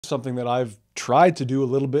something that I've tried to do a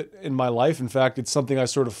little bit in my life. In fact, it's something I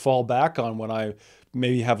sort of fall back on when I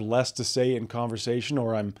maybe have less to say in conversation,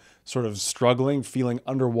 or I'm sort of struggling, feeling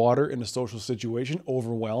underwater in a social situation,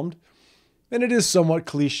 overwhelmed. And it is somewhat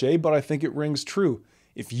cliche, but I think it rings true.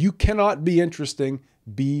 If you cannot be interesting,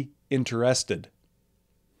 be interested.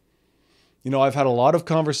 You know, I've had a lot of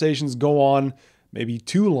conversations go on maybe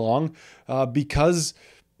too long because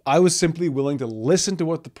I was simply willing to listen to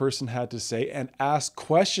what the person had to say and ask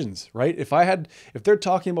questions, right? If they're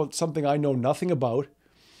talking about something I know nothing about,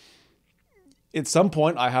 at some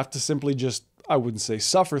point I have to simply just, I wouldn't say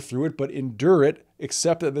suffer through it, but endure it,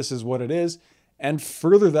 accept that this is what it is, and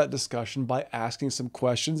further that discussion by asking some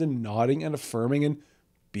questions and nodding and affirming and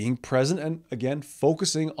being present and, again,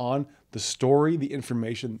 focusing on the story, the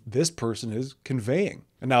information this person is conveying.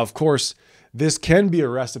 And now, of course, this can be a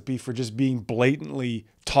recipe for just being blatantly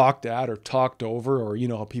talked at or talked over, or, you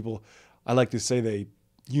know, how people, I like to say they,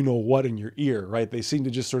 you know what, in your ear, right? They seem to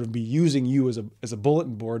just sort of be using you as a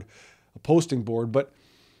bulletin board, a posting board, but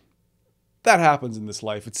that happens in this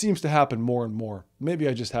life. It seems to happen more and more. Maybe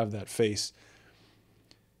I just have that face.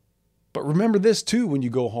 But remember this too when you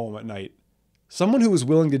go home at night. Someone who is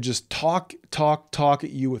willing to just talk at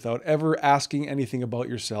you without ever asking anything about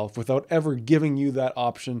yourself, without ever giving you that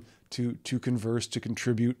option to converse, to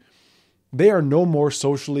contribute, they are no more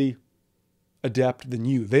socially adept than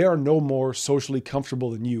you. They are no more socially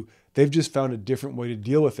comfortable than you. They've just found a different way to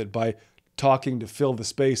deal with it by talking to fill the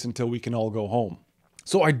space until we can all go home.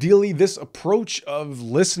 So ideally, this approach of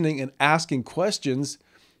listening and asking questions,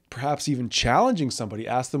 perhaps even challenging somebody,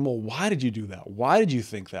 ask them, well, why did you do that? Why did you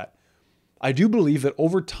think that? I do believe that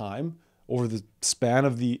over time, over the span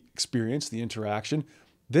of the experience, the interaction,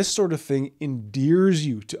 this sort of thing endears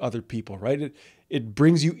you to other people, right? It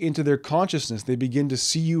brings you into their consciousness. They begin to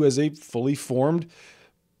see you as a fully formed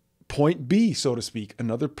point B, so to speak,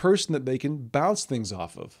 another person that they can bounce things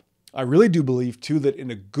off of. I really do believe too that in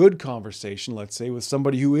a good conversation, let's say with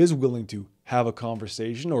somebody who is willing to have a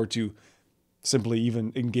conversation or to simply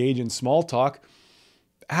even engage in small talk,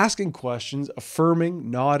 asking questions, affirming,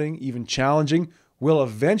 nodding, even challenging will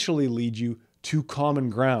eventually lead you to common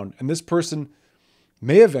ground. And this person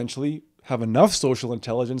may eventually have enough social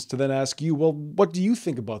intelligence to then ask you, well, what do you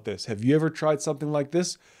think about this? Have you ever tried something like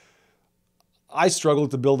this? I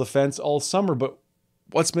struggled to build a fence all summer, but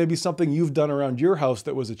what's maybe something you've done around your house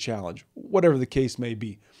that was a challenge? Whatever the case may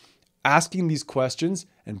be. Asking these questions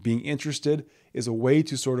and being interested is a way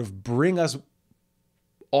to sort of bring us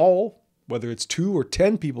all, whether it's 2 or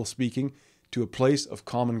 10 people speaking, to a place of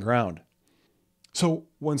common ground. So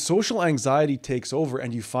when social anxiety takes over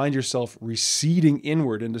and you find yourself receding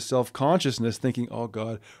inward into self-consciousness, thinking, oh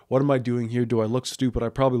God, what am I doing here? Do I look stupid? I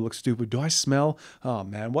probably look stupid. Do I smell? Oh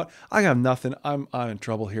man, what? I have nothing. I'm in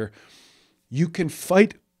trouble here. You can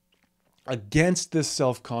fight against this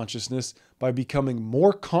self-consciousness by becoming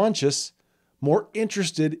more conscious, more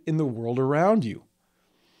interested in the world around you.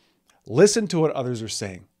 Listen to what others are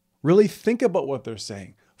saying. Really think about what they're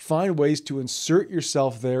saying. Find ways to insert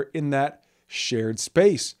yourself there in that shared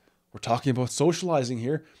space. We're talking about socializing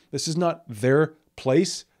here. This is not their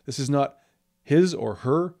place. This is not his or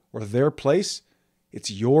her or their place.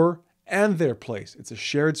 It's your and their place. It's a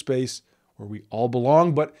shared space where we all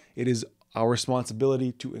belong, but it is our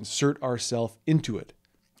responsibility to insert ourselves into it.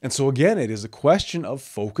 And so again, it is a question of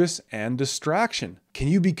focus and distraction. Can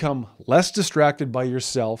you become less distracted by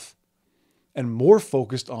yourself and more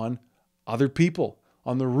focused on other people,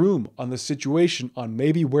 on the room, on the situation, on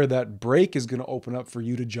maybe where that break is going to open up for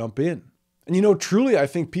you to jump in? And you know, truly, I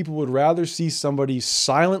think people would rather see somebody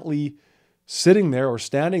silently sitting there or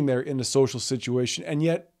standing there in a social situation and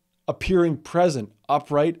yet appearing present,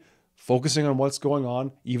 upright, focusing on what's going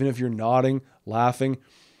on, even if you're nodding, laughing.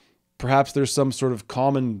 Perhaps there's some sort of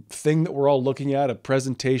common thing that we're all looking at, a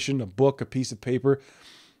presentation, a book, a piece of paper,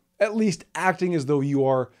 at least acting as though you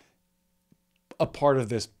are a part of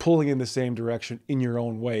this, pulling in the same direction in your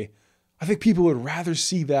own way. I think people would rather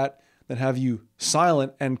see that than have you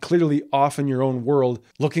silent and clearly off in your own world,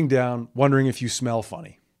 looking down, wondering if you smell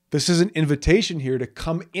funny. This is an invitation here to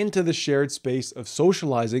come into the shared space of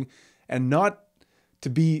socializing and not to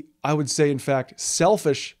be, I would say, in fact,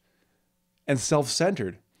 selfish and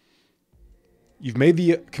self-centered. You've made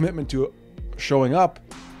the commitment to showing up.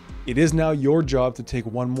 It is now your job to take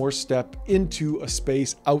one more step into a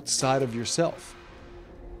space outside of yourself.